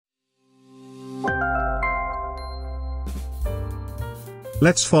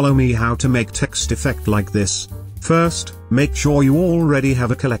Let's follow me how to make text effect like this. First, make sure you already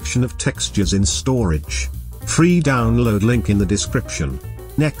have a collection of textures in storage. Free download link in the description.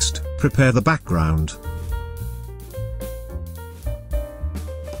 Next, prepare the background.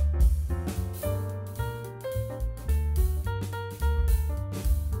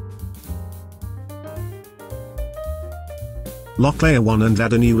 Lock layer 1 and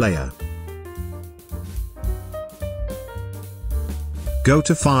add a new layer. Go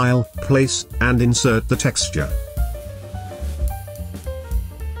to File, Place, and insert the texture.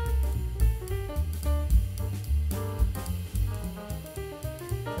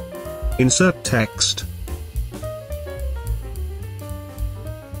 Insert text.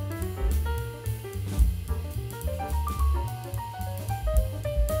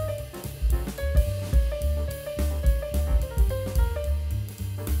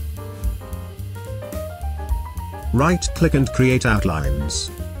 Right-click and create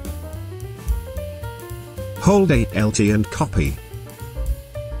outlines. Hold Alt and copy.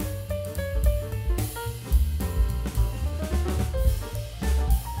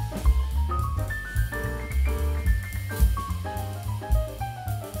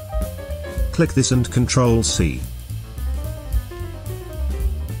 Click this and Ctrl+C.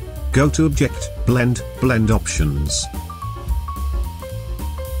 Go to Object, Blend Options.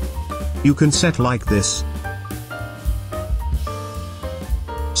 You can set like this.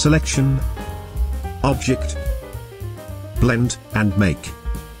 Selection, Object, Blend, and Make.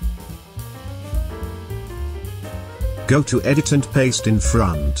 Go to Edit and Paste in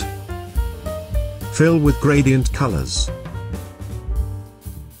front. Fill with gradient colors.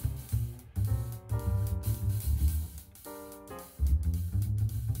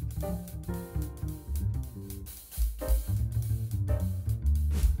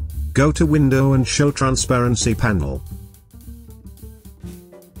 Go to Window and Show Transparency panel.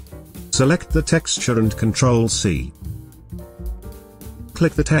 Select the texture and Ctrl+C.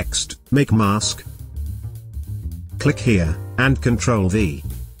 Click the text, Make Mask. Click here, and Ctrl+V.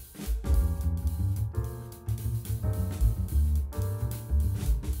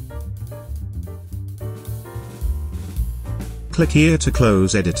 Click here to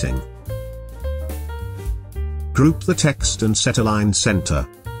close editing. Group the text and set align center.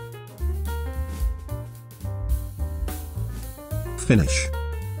 Finish.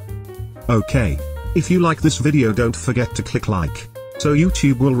 Okay. If you like this video, don't forget to click like, so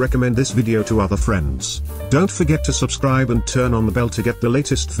YouTube will recommend this video to other friends. Don't forget to subscribe and turn on the bell to get the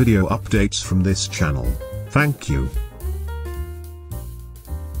latest video updates from this channel. Thank you.